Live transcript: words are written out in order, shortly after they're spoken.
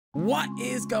What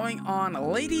is going on,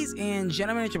 ladies and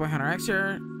gentlemen? It's your boy Hunterx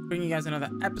here, bringing you guys another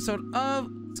episode of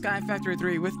Skyfactory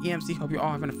 3 with EMC. Hope you're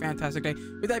all having a fantastic day.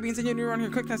 With that being said, you're new around here,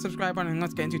 click that subscribe button and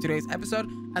let's get into today's episode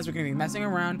as we're going to be messing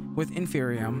around with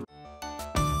Inferium.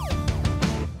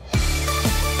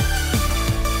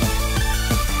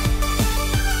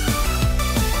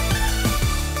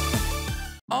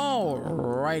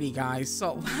 Alrighty guys,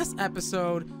 so last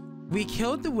episode we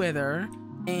killed the Wither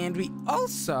and we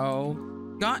also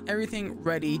got everything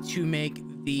ready to make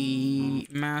the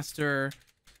master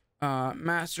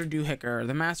doohickey,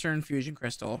 the master infusion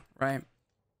crystal, right?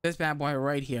 This bad boy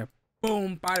right here.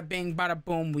 Boom, bada bing, bada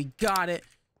boom, we got it,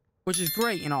 which is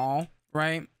great and all,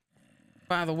 right?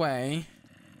 By the way,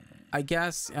 I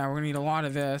guess we're gonna need a lot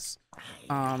of this.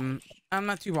 I'm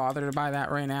not too bothered to buy that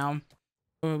right now.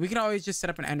 We can always just set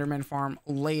up an Enderman farm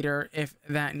later if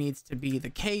that needs to be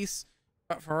the case,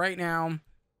 but for right now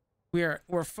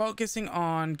we're focusing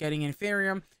on getting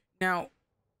Inferium. Now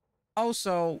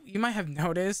also, you might have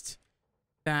noticed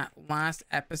that last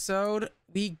episode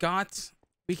we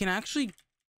can actually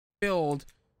build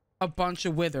a bunch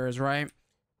of withers, right?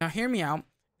 Now hear me out,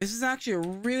 this is actually a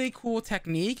really cool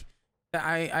technique that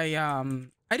I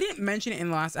didn't mention it in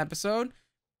the last episode,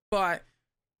 but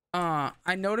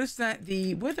I noticed that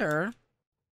the wither,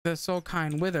 the so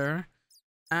kind wither,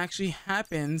 actually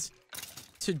happens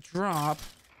to drop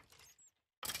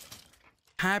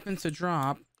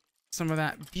some of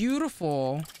that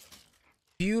beautiful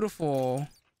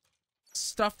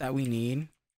stuff that we need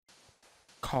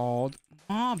called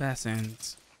mob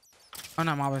essence. Oh,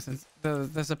 not mob essence, the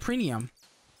Supremium.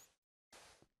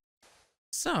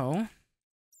 So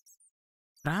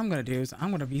what I'm gonna do is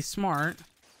I'm gonna be smart.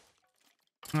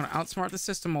 I'm gonna outsmart the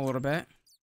system a little bit.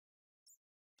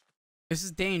 This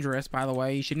is dangerous, by the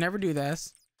way. You should never do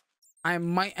this. I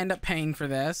might end up paying for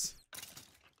this,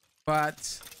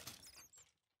 but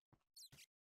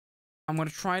I'm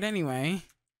gonna try it anyway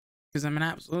because I'm an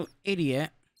absolute idiot.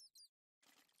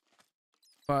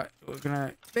 But we're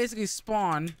gonna basically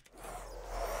spawn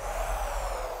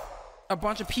a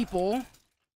bunch of people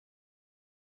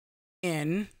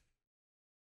in,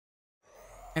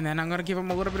 and then I'm gonna give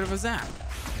them a little bit of a zap.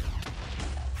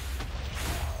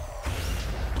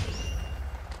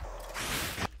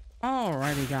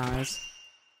 Alrighty guys,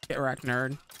 get wrecked,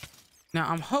 nerd. Now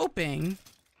I'm hoping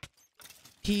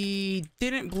he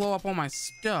didn't blow up all my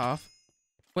stuff.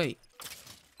 Wait,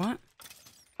 what?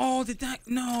 Oh, did that?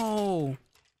 No,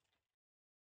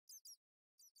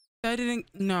 that didn't.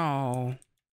 No,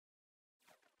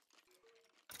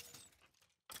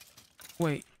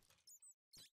 wait,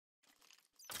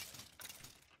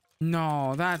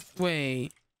 no, that,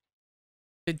 wait,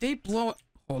 did they blow it?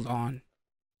 Hold on.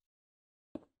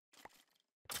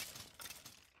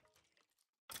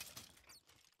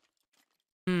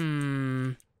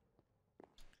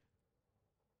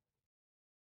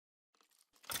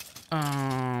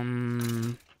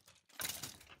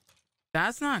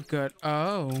 That's not good.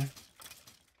 Oh,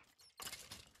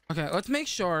 okay, let's make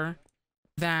sure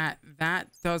that that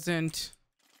doesn't.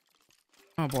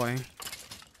 Oh boy.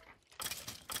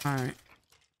 All right,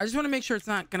 I just want to make sure it's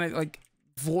not gonna like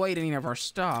void any of our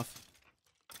stuff.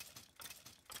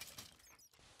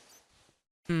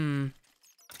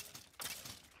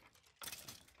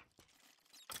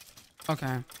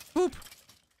 Okay. Boop.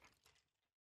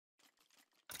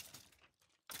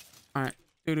 All right.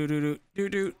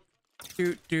 Do.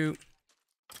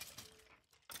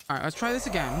 All right, let's try this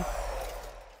again.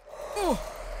 Oh.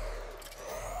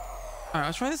 All right,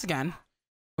 let's try this again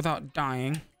without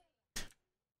dying.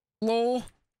 Lol.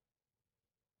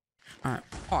 All right,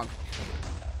 hog.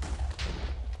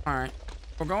 All right,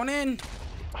 we're going in.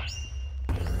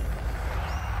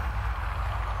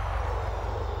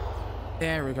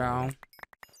 There we go.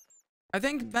 I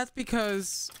think that's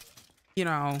because, you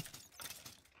know,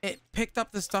 it picked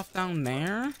up the stuff down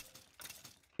there.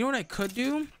 You know what I could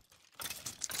do?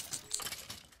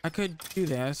 I could do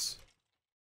this.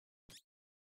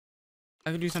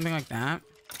 I could do something like that.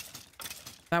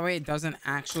 That way it doesn't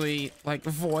actually like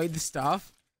void the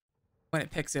stuff when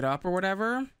it picks it up or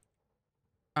whatever.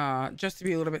 Just to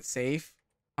be a little bit safe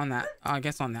on that, I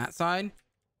guess on that side.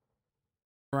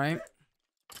 Right?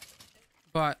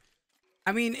 But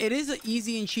I mean, it is an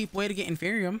easy and cheap way to get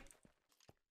Inferium,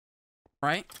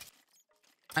 right?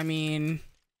 I mean,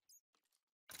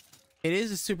 it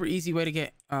is a super easy way to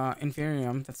get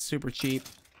Inferium. That's super cheap.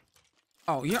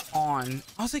 Oh, you're on.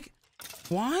 I was like,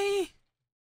 why?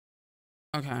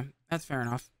 Okay, that's fair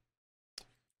enough.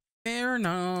 Fair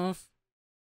enough.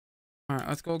 All right,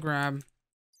 let's go grab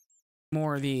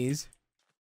more of these.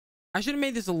 I should have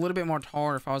made this a little bit more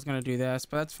taller if I was gonna do this,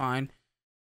 but that's fine.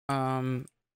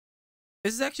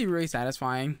 This is actually really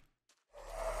satisfying.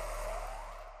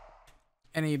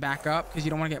 And then you back up because you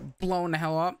don't want to get blown the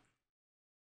hell up.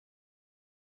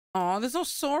 Oh, there's no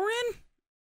Soren?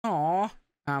 Oh,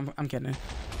 I'm kidding.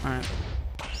 All right.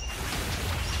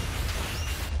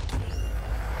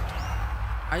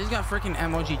 I just got freaking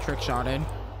MOG trick shotted.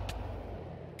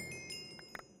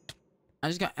 I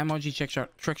just got MOG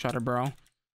trick shotted, bro.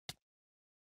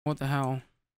 What the hell?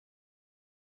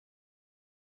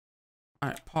 All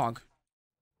right, Pog.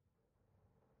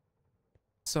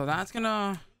 So that's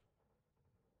gonna...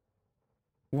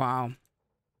 Wow.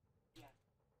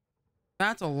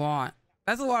 That's a lot.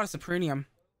 That's a lot of Supremium.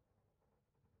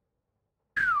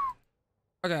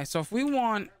 Okay, so if we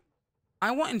want... I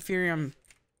want Inferium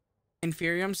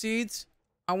seeds.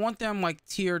 I want them like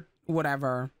tier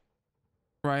whatever.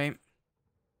 Right?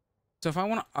 So if I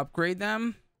want to upgrade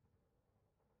them...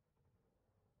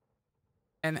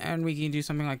 And we can do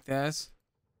something like this.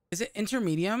 Is it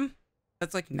Intermedium?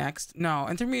 That's like next. No,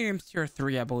 Intermedium's tier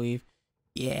 3, I believe.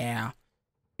 Yeah.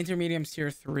 Intermedium's tier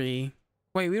 3.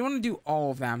 Wait, we don't want to do all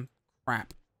of them.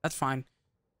 Crap. That's fine.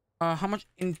 How much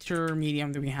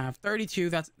Intermedium do we have?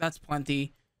 32. That's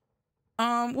plenty.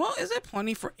 Well, is it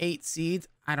plenty for 8 seeds?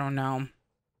 I don't know.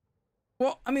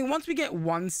 Well, I mean, once we get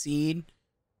 1 seed,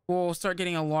 we'll start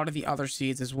getting a lot of the other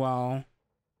seeds as well.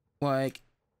 Like,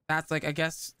 that's like, I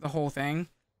guess, the whole thing.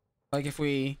 Like, if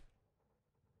we...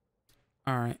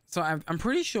 Alright, so I'm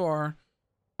pretty sure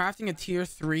crafting a tier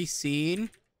 3 seed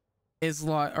is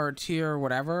like, or tier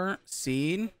whatever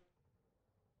seed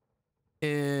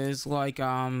is like,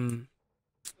 what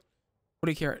do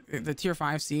you care? The tier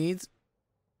 5 seeds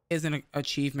is an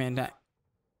achievement that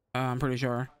I'm pretty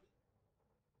sure.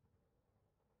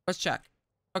 Let's check.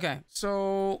 Okay,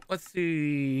 so let's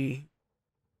see.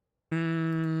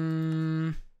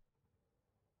 Use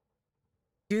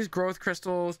growth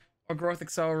crystals or growth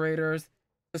accelerators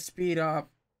to speed up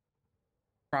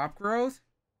crop growth.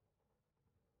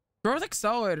 Growth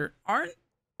accelerator, aren't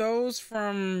those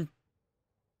from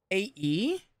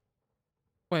AE?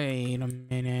 Wait a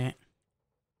minute.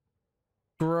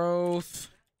 Growth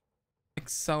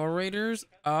accelerators?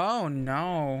 Oh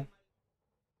no.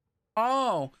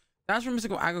 Oh, that's from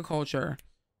mystical agriculture.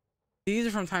 These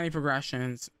are from tiny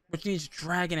progressions, which needs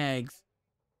dragon eggs.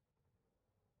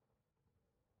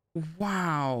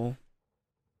 Wow.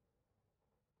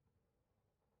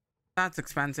 That's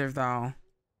expensive though.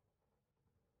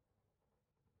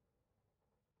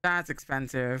 That's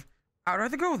expensive. I would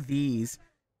rather go with these.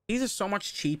 These are so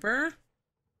much cheaper.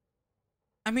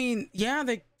 I mean, yeah,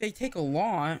 they take a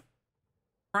lot.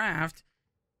 Craft.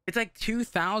 It's like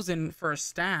 2,000 for a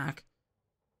stack.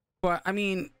 But I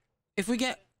mean, if we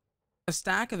get a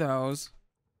stack of those,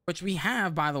 which we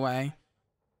have, by the way,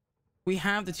 we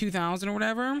have the 2,000 or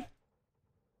whatever.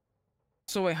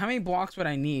 So wait, how many blocks would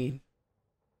I need?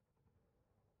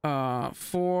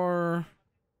 For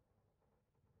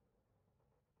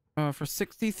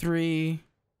 63.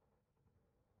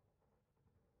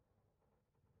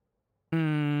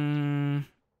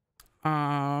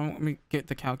 Let me get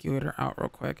the calculator out real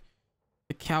quick.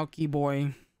 The calcy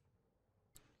boy.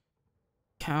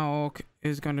 Calc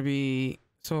is going to be,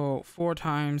 so 4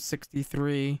 times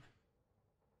 63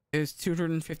 is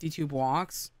 252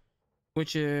 blocks,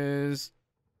 which is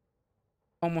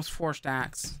almost 4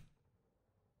 stacks.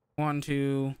 1,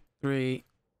 2, 3,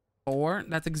 4.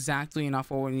 That's exactly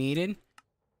enough what we needed.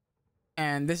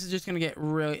 And this is just gonna get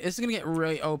really, this is gonna get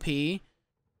really OP.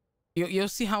 You'll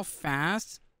see how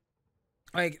fast,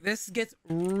 like, this gets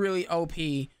really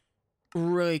OP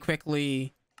really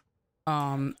quickly.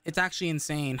 It's actually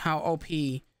insane how OP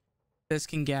this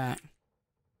can get.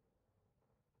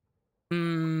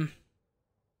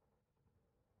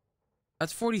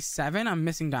 That's 47. I'm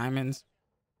missing diamonds.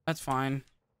 That's fine.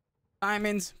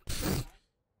 Diamonds.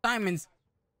 Diamonds.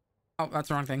 Oh, that's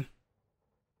the wrong thing.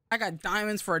 I got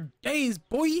diamonds for days,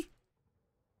 boy.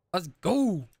 Let's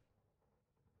go.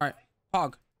 All right,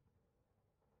 Pog.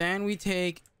 Then we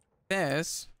take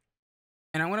this,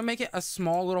 and I'm gonna make it a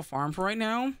small little farm for right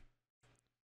now.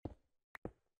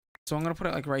 So I'm gonna put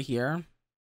it like right here.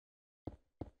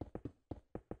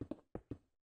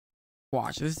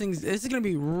 Watch, this is gonna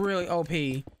be really OP.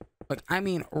 Like, I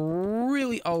mean,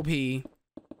 really OP.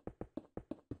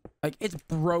 Like, it's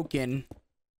broken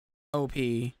OP.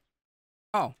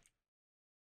 Oh.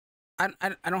 I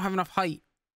don't have enough height.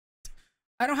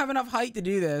 I don't have enough height to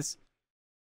do this.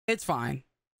 It's fine.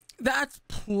 That's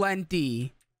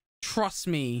plenty. Trust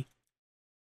me.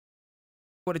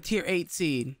 What a tier 8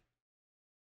 seed.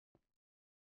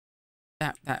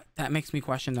 That makes me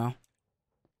question though.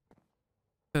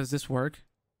 Does this work?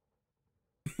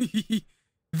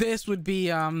 this would be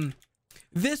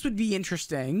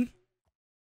interesting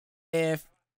if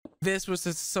this was,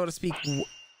 to, so to speak,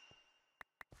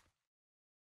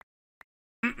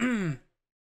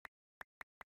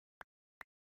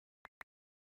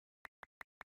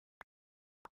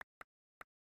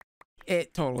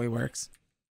 it totally works.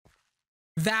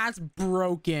 That's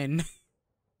broken.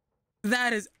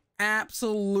 That is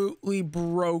absolutely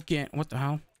broken. What the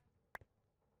hell?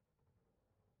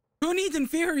 Who needs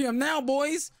Inferium now,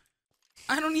 boys?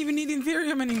 I don't even need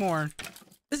Inferium anymore.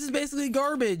 This is basically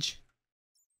garbage.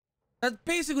 That's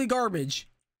basically garbage.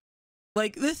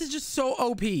 Like, this is just so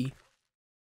OP.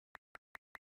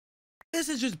 This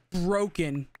is just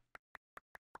broken.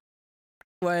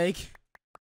 Like,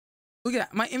 look at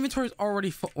that. My inventory is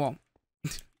already full. Well,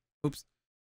 oops.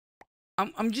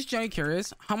 I'm just genuinely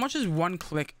curious. How much is one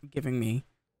click giving me?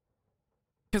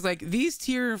 Because, like, these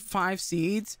tier 5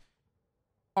 seeds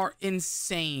are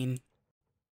insane.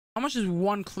 How much is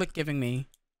one click giving me?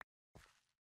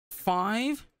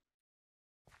 5?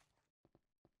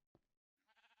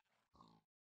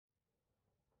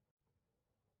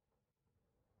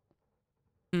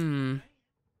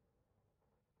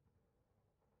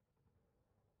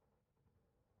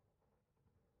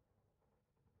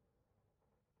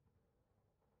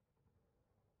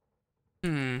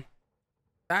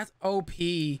 That's OP.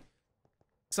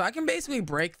 So I can basically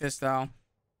break this though.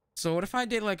 So what if I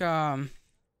did like a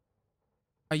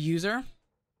user?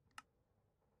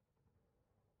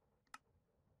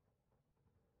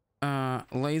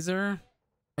 Laser,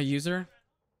 a user.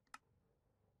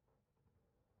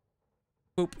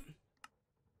 Boop.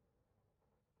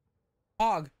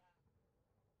 Hog.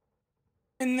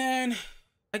 And then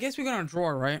I guess we're gonna draw,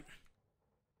 right?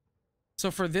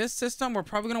 So for this system, we're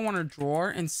probably gonna want to draw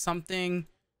in something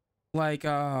like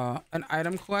an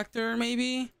item collector,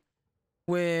 maybe,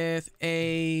 with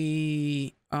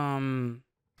a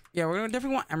yeah, we're gonna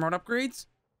definitely want emerald upgrades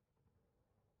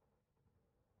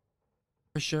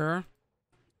for sure.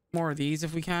 More of these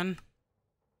if we can.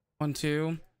 1,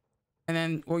 2, and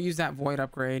then we'll use that void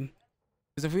upgrade,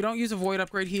 because if we don't use a void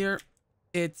upgrade here,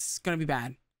 it's gonna be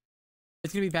bad.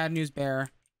 It's gonna be bad news bear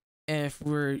if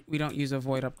we don't use a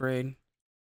void upgrade.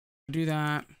 Do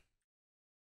that.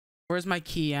 Where's my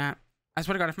key at? I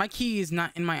swear to God, if my key is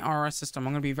not in my RS system,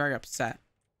 I'm gonna be very upset.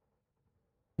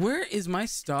 Where is my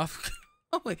stuff?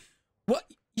 Oh wait, what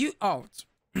you? Oh, it's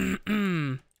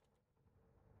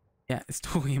yeah, it's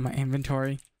totally in my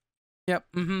inventory. Yep.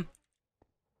 Yeah,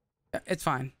 it's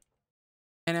fine.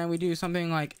 And then we do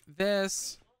something like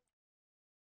this,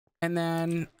 and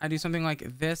then I do something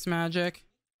like this magic.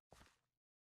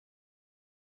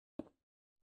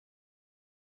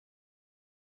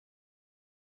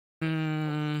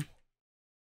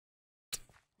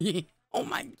 Oh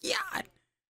my God.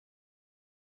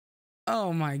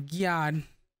 Oh my God.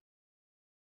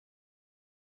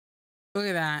 Look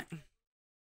at that.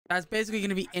 That's basically going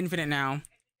to be infinite now.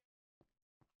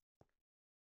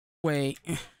 Wait,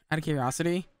 out of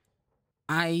curiosity,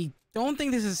 I don't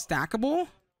think this is stackable.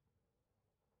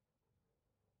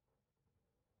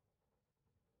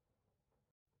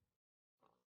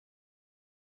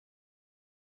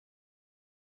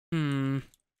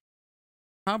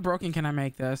 How broken can I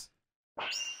make this?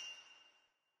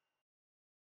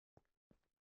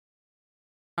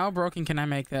 How broken can I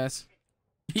make this?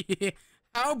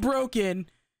 How broken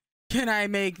can I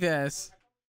make this?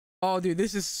 Oh, dude,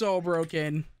 this is so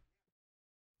broken.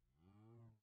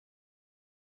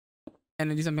 And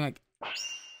then do something like,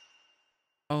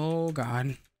 oh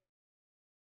God.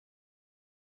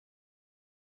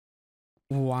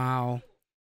 Wow.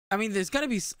 I mean, there's gotta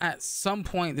be, at some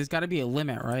point, there's gotta be a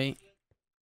limit, right?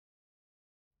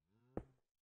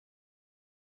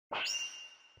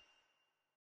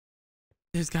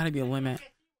 There's gotta be a limit.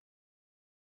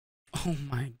 Oh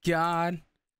my God.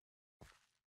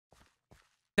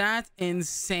 That's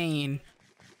insane.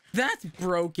 That's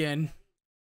broken.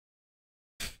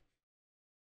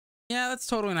 Yeah, that's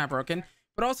totally not broken.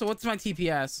 But also, what's my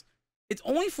TPS? It's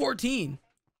only 14.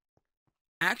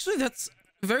 Actually, that's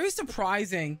very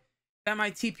surprising that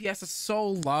my TPS is so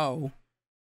low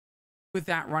with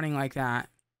that running like that.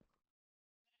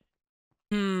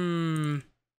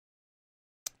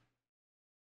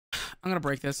 I'm gonna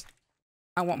break this.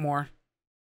 I want more.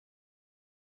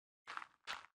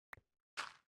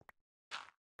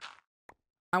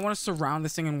 I want to surround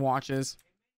this thing in watches.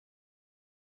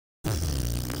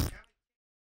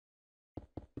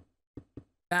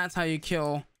 That's how you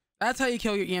kill. That's how you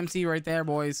kill your EMC right there,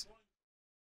 boys.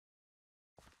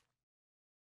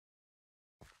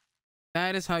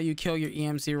 That is how you kill your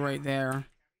EMC right there.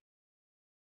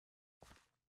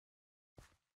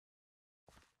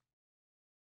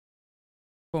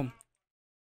 Boom.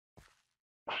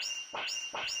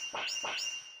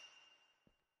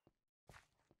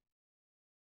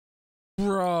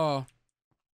 Bro.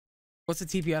 What's the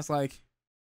TPS like?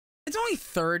 It's only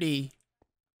 30.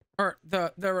 Or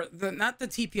the not the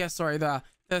TPS, sorry, the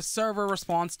server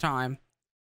response time.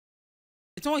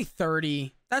 It's only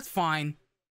 30. That's fine.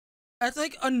 That's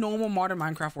like a normal modern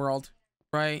Minecraft world,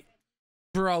 right?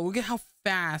 Bro, look at how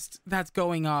fast that's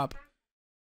going up.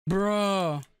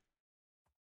 Bro.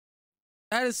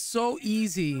 That is so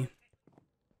easy.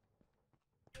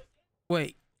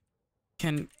 Wait.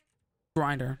 Can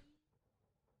grinder.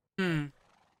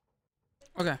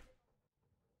 Okay.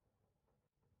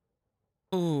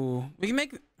 Ooh, we can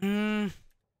make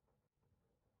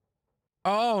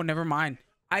oh, never mind.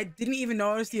 I didn't even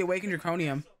notice the awakened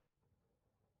draconium.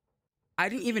 I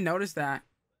didn't even notice that.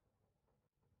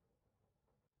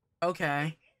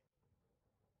 Okay.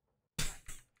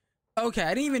 Okay, I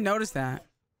didn't even notice that.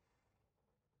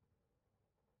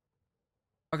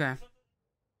 Okay.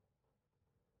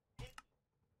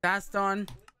 That's done.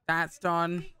 That's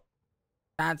done.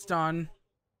 That's done.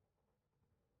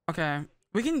 Okay.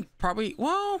 We can probably,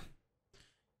 well,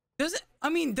 does it, I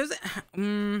mean, does it,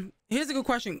 here's a good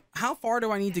question. How far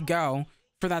do I need to go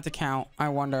for that to count? I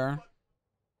wonder.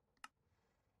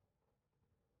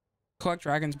 Collect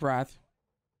dragon's breath.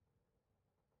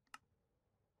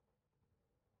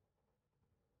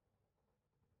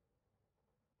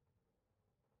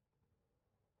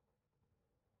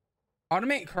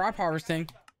 Automate crop harvesting.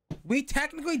 We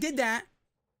technically did that.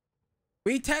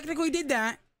 We technically did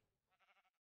that.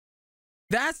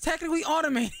 That's technically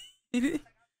automated.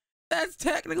 That's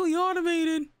technically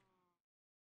automated.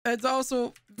 It's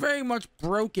also very much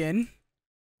broken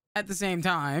at the same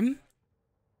time.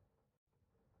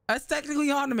 That's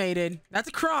technically automated. That's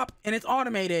a crop and it's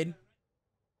automated.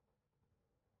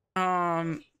 We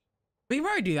can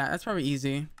probably do that. That's probably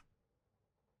easy.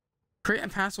 Create a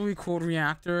passively cooled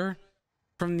reactor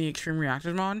from the extreme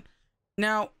reactors mod.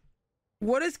 Now,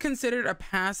 what is considered a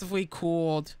passively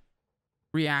cooled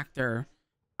reactor?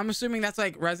 I'm assuming that's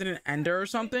like Resident Ender or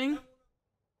something,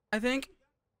 I think.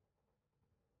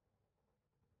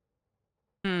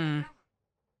 Oh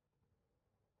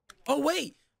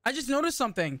wait, I just noticed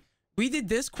something. We did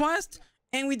this quest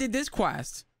and we did this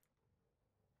quest,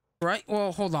 right?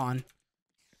 Well, hold on.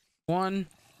 1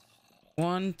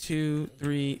 2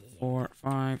 3 4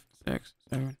 5 6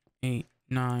 7 8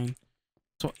 9.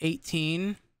 So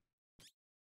 18.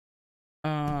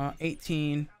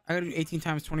 18. I gotta do 18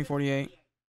 times 2048.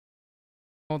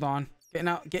 Hold on.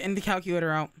 Getting the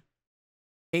calculator out.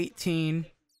 18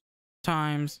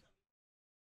 times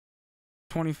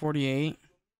 2048.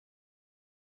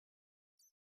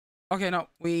 Okay, no,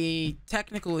 we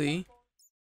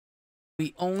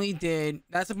only did,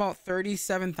 that's about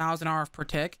 37,000 hours per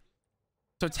tick.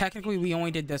 So technically we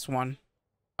only did this one.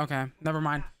 Okay, never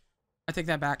mind. I take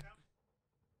that back.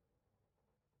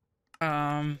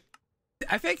 I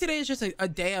feel like today is just a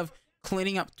day of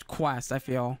cleaning up quests, I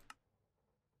feel.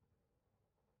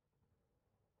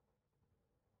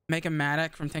 Make a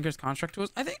matic from Tinker's construct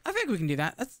tools. I think we can do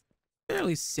that. That's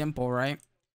fairly simple, right?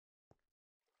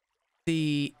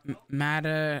 The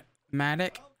matic.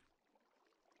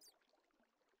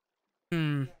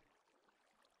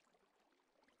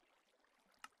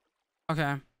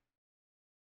 Okay.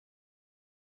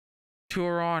 Tool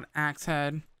rod, axe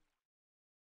head,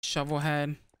 shovel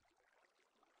head.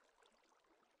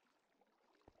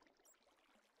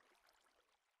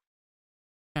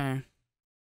 Okay.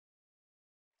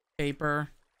 Paper.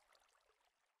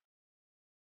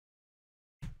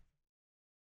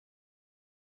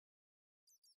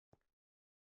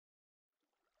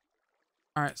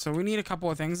 All right, so we need a couple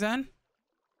of things then.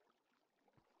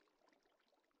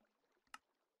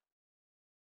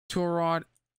 Tool rod,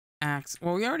 axe.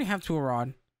 Well, we already have tool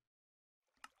rod.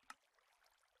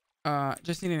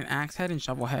 Just need an axe head and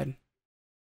shovel head.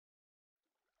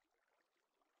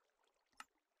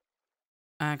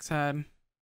 Axe head.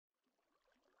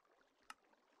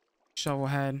 Shovel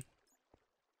head.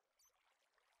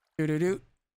 Do.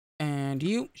 And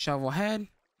you, shovel head.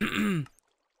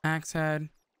 Axe head.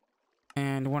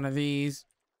 And one of these.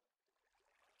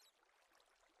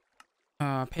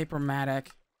 Paper matic.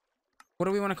 What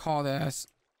do we want to call this?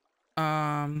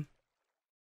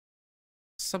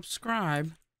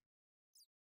 Subscribe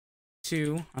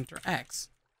to Hunterx.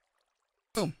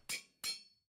 Boom.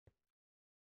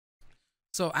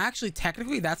 So actually,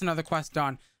 technically, that's another quest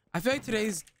done. I feel like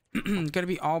today's gonna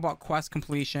be all about quest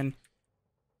completion.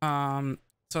 So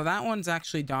that one's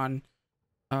actually done.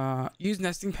 Use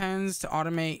nesting pens to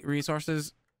automate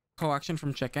resources collection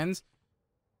from chickens.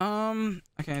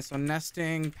 Okay, so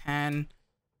nesting pen.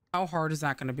 How hard is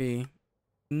that going to be?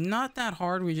 Not that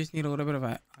hard. We just need a little bit of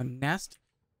a nest.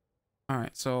 All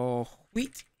right, so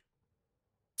wheat.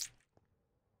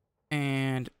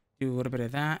 And do a little bit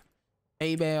of that.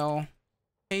 Hey, Bale.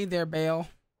 Hey there, Bale.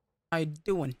 How you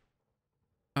doing?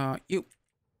 You.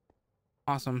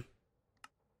 Awesome.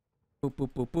 Boop,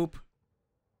 boop, boop, boop.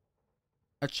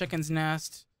 A chicken's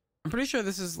nest. I'm pretty sure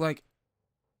this is like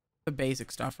the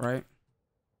basic stuff, right?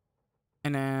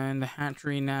 And then the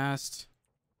hatchery nest.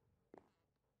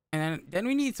 And then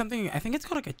we need something. I think it's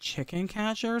called like a chicken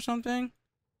catcher or something.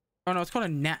 Oh no, it's called a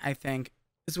net, I think.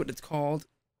 Is what it's called.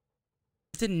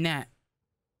 It's a net.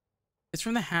 It's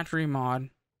from the hatchery mod.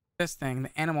 This thing,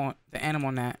 the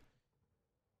animal net.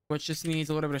 Which just needs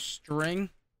a little bit of string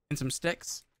and some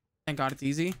sticks. Thank God it's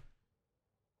easy.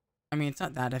 I mean, it's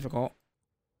not that difficult.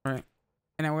 Right.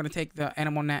 And then we're going to take the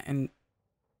animal net and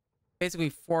basically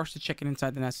force the chicken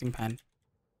inside the nesting pen.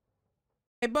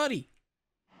 Hey, buddy.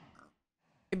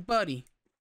 Hey, buddy.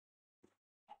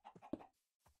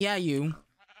 Yeah, you.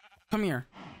 Come here.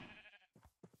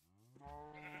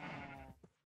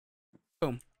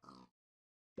 Boom.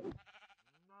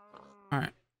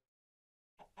 Alright.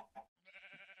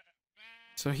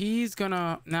 So he's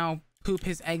gonna now poop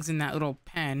his eggs in that little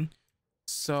pen.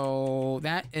 So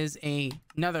that is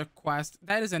another quest.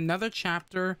 That is another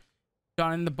chapter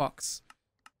done in the books,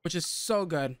 which is so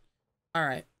good.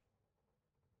 Alright.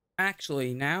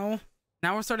 Actually, now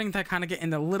we're starting to kind of get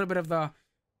into a little bit of the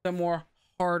more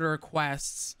harder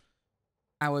quests,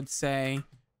 I would say,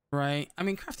 right? I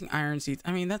mean, crafting iron seeds,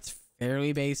 I mean, that's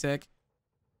fairly basic.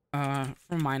 From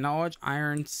my knowledge,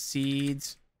 iron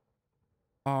seeds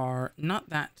are not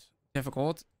that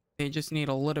difficult. They just need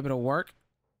a little bit of work,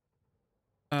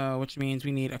 which means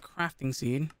we need a crafting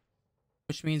seed,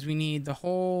 which means we need the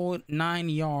whole 9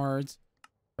 yards,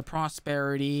 the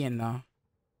prosperity and the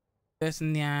this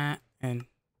and that, and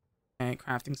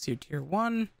crafting seed tier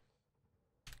 1.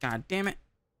 God damn it.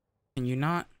 Can you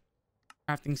not?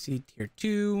 Crafting seed tier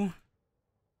 2.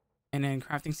 And then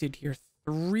crafting seed tier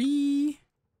 3.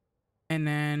 And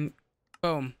then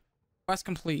boom. Quest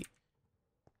complete.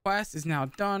 Quest is now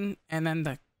done. And then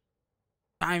the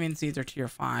diamond seeds are tier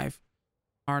 5.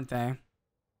 Aren't they?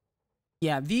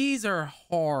 Yeah, these are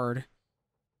hard.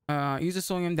 Use a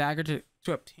Solium dagger to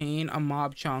obtain a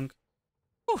mob chunk.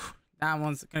 Whew, that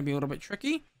one's gonna be a little bit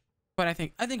tricky. But I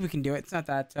think we can do it. It's not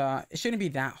that it shouldn't be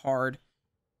that hard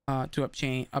to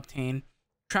obtain.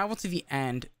 Travel to the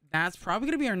end. That's probably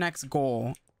gonna be our next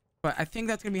goal, but I think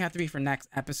that's gonna have to be for next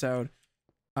episode.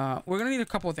 We're gonna need a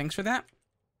couple of things for that.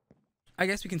 I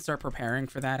guess we can start preparing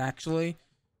for that actually.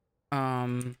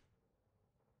 We're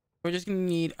just gonna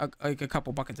need a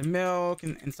couple buckets of milk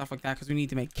and stuff like that because we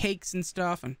need to make cakes and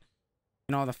stuff and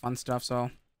all the fun stuff. So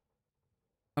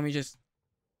let me just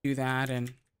do that,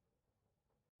 and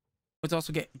let's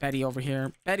also get Betty over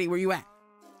here. Betty, where you at?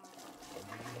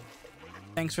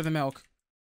 Thanks for the milk.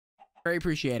 Very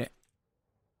appreciate it.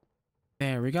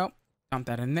 There we go. Dump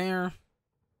that in there.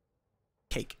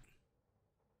 Cake.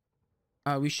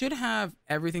 We should have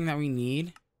everything that we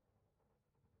need.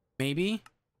 Maybe.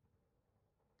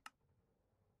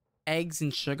 Eggs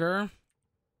and sugar.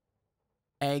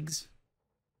 Eggs.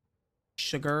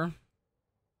 Sugar.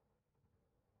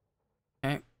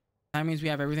 Okay. That means we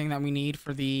have everything that we need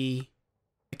for the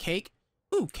cake.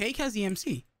 Ooh, cake has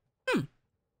EMC.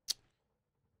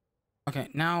 Okay,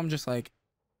 now I'm just like...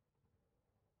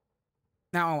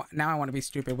 Now I want to be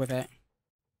stupid with it.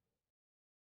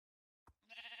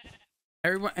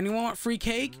 Anyone want free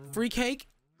cake? Free cake?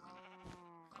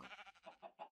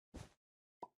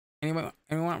 Anyone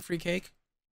want free cake?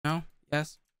 No?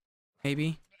 Yes?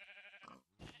 Maybe?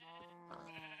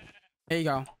 There you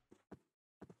go.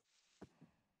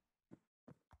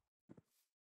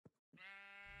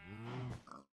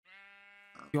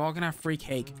 You all can have free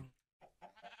cake.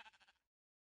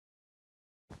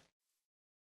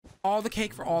 All the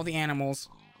cake for all the animals.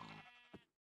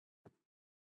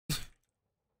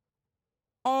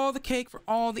 All the cake for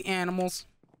all the animals.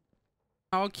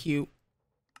 How cute.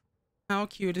 How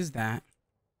cute is that?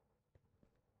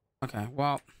 Okay,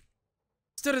 well.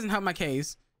 Still doesn't help my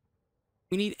case.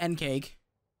 We need end cake.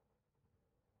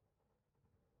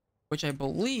 Which I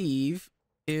believe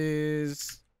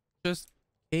is just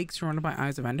cake surrounded by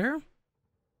eyes of Ender.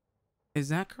 Is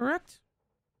that correct?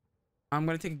 I'm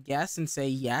gonna take a guess and say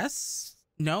yes.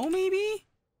 No, maybe?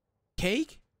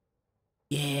 Cake?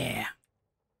 Yeah.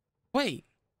 Wait.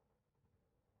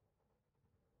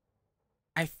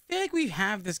 I feel like we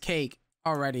have this cake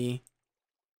already.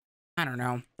 I don't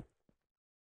know.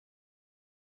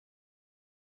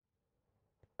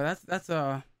 But that's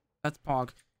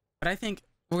Pog. But I think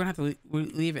we're gonna have to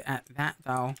leave it at that,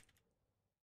 though.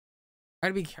 I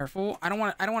gotta be careful. I don't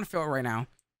want to fill it right now,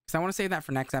 because I want to save that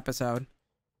for next episode.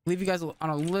 Leave you guys on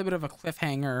a little bit of a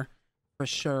cliffhanger for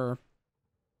sure.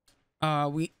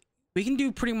 We can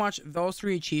do pretty much those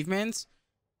 3 achievements,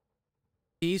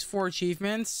 these 4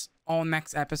 achievements, all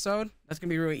next episode. That's gonna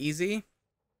be really easy.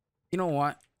 You know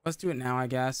what? Let's do it now, I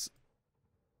guess.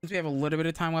 Since we have a little bit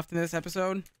of time left in this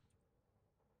episode,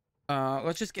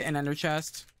 let's just get an ender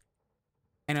chest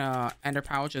and a ender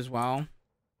pouch as well,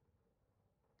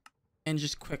 and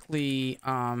just quickly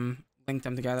link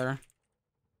them together.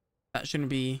 That shouldn't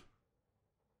be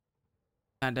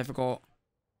that difficult.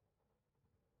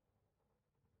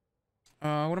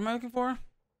 What am I looking for?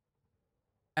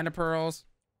 Ender pearls,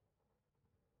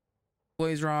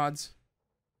 blaze rods.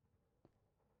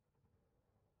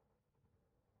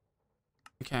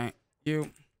 Okay,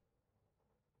 you.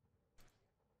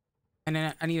 And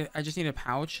then I just need a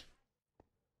pouch.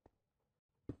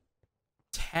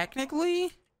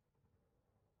 Technically,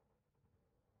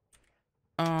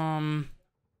 oh,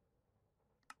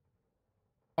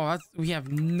 we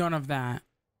have none of that.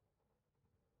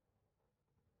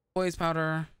 Blaze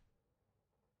powder,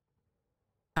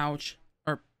 pouch,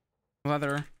 or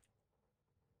leather,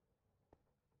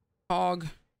 hog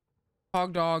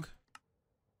dog,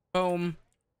 boom.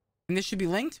 And this should be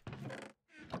linked.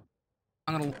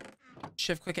 I'm gonna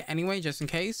shift click it anyway, just in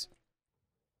case.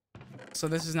 So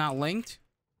this is not linked.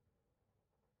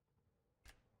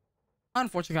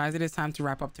 Unfortunately, guys, it is time to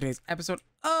wrap up today's episode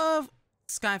of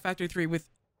Skyfactory 3 with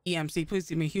EMC. Please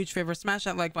do me a huge favor. Smash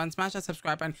that like button, smash that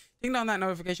subscribe button, take down that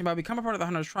notification bell, become a part of the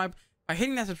Hunterx tribe by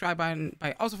hitting that subscribe button,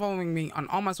 by also following me on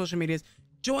all my social medias,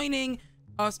 joining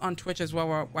us on Twitch as well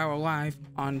while we're live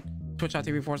on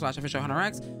twitch.tv/official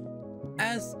Hunterx.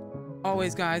 As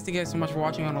always, guys, thank you guys so much for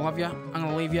watching. I'm gonna love you. I'm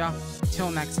gonna leave you.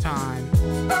 Till next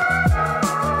time.